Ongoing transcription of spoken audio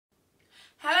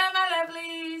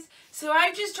So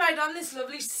I've just tried on this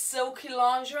lovely silky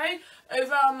lingerie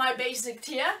over on my basic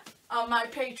tier on my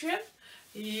Patreon.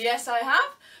 Yes, I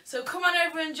have. So come on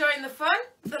over and join the fun.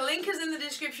 The link is in the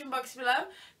description box below.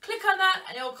 Click on that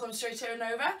and it'll come straight on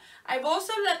over. I've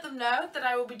also let them know that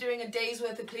I will be doing a day's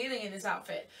worth of cleaning in this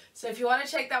outfit. So if you want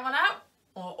to check that one out,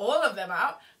 or all of them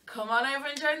out, come on over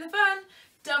and join the fun.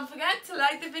 Don't forget to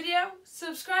like the video,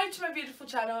 subscribe to my beautiful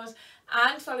channels,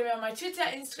 and follow me on my Twitter,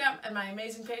 Instagram, and my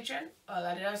amazing Patreon, all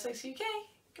Adelesexyuk.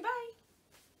 Goodbye.